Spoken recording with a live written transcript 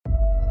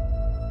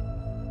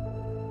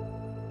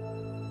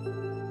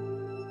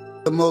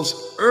the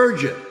most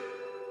urgent,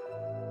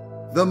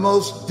 the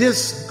most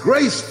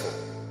disgraceful,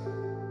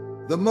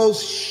 the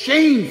most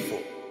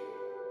shameful,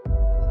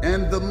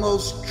 and the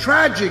most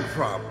tragic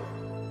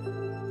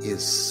problem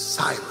is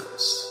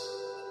silence.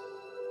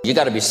 You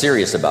got to be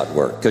serious about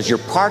work because you're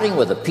parting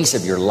with a piece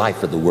of your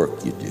life with the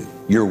work you do.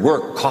 Your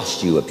work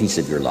costs you a piece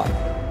of your life.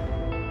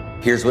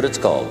 Here's what it's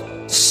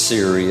called: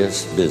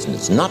 serious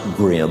business. Not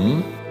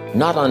grim,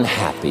 not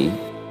unhappy,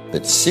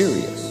 but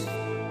serious.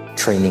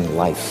 Training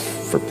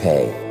life for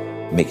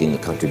pay, making a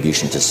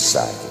contribution to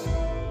society.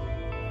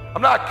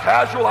 I'm not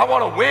casual, I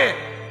want to win.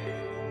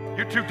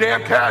 You're too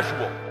damn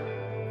casual.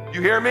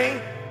 You hear me?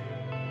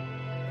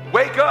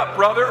 Wake up,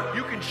 brother.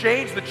 You can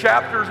change the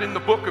chapters in the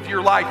book of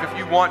your life if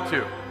you want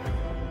to.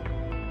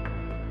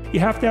 You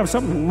have to have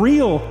something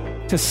real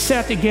to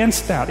set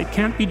against that. It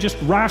can't be just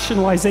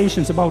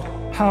rationalizations about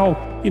how,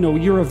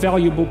 you're a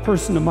valuable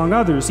person among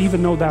others,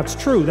 even though that's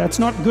true. That's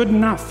not good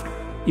enough.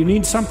 You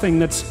need something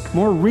that's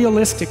more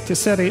realistic to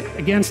set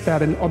against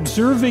that. And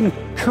observing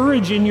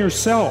courage in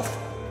yourself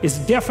is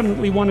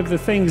definitely one of the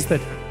things that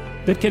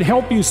can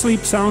help you sleep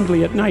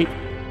soundly at night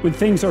when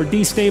things are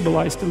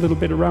destabilized a little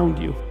bit around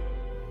you.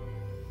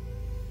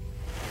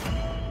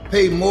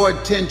 Pay more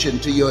attention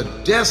to your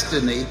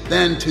destiny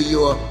than to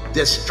your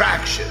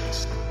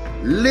distractions.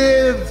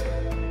 Live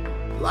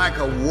like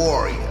a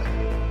warrior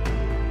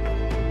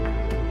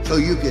so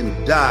you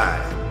can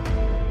die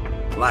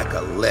like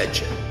a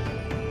legend.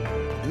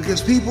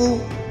 Because people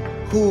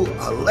who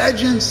are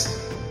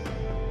legends,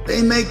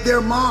 they make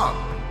their mark.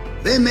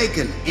 They make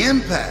an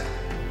impact.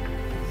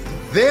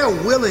 They're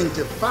willing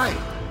to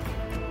fight.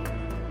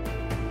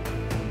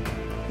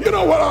 You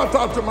know what I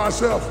thought to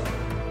myself?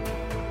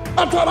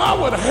 I thought I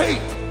would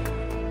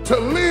hate to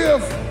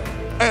live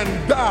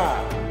and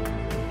die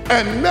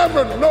and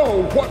never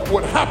know what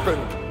would happen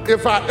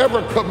if I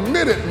ever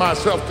committed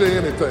myself to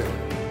anything.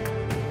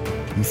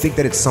 You think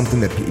that it's something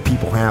that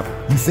people have.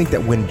 You think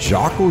that when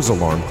Jocko's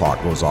alarm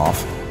clock goes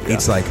off,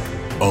 it's like,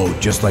 oh,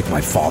 just like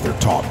my father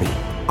taught me.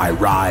 I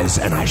rise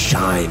and I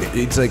shine.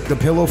 It's like the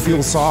pillow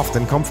feels soft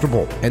and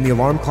comfortable, and the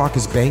alarm clock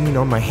is banging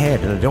on my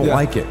head, and I don't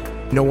like it.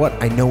 You know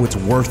what? I know it's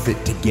worth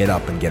it to get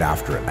up and get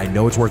after it. I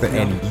know it's worth it,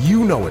 and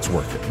you know it's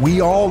worth it. We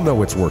all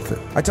know it's worth it.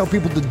 I tell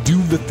people to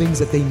do the things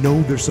that they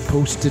know they're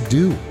supposed to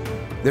do.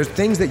 There's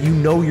things that you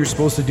know you're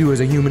supposed to do as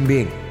a human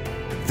being.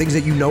 Things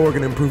that you know are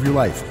going to improve your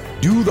life.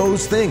 Do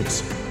those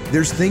things.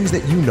 There's things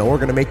that you know are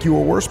going to make you a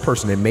worse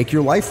person and make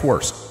your life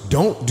worse.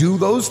 Don't do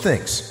those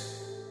things.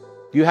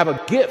 You have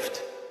a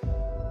gift.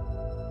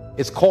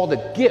 It's called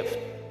a gift.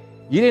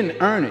 You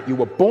didn't earn it. You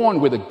were born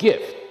with a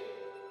gift.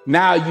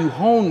 Now you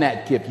hone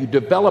that gift. You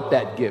develop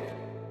that gift.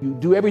 You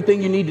do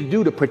everything you need to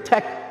do to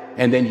protect it,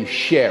 and then you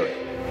share it.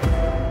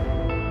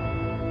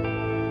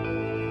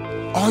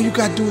 All you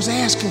got to do is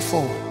ask him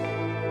for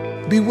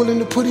it. Be willing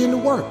to put in the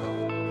work.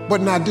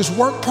 But now this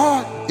work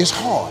part is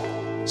hard.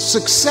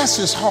 Success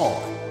is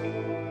hard.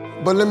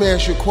 But let me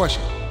ask you a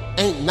question.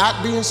 Ain't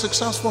not being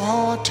successful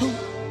hard too?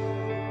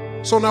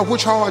 So now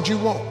which hard you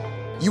want?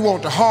 You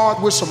want the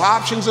hard with some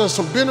options and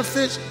some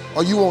benefits,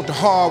 or you want the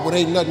hard with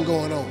ain't nothing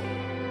going on?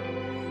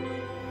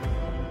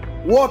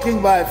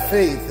 Walking by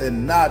faith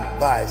and not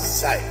by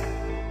sight.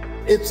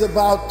 It's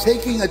about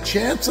taking a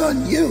chance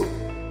on you.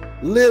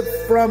 Live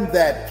from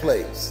that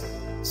place.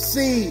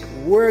 See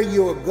where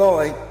you're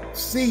going.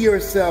 See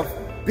yourself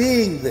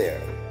being there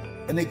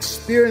and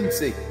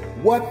experiencing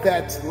what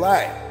that's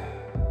like.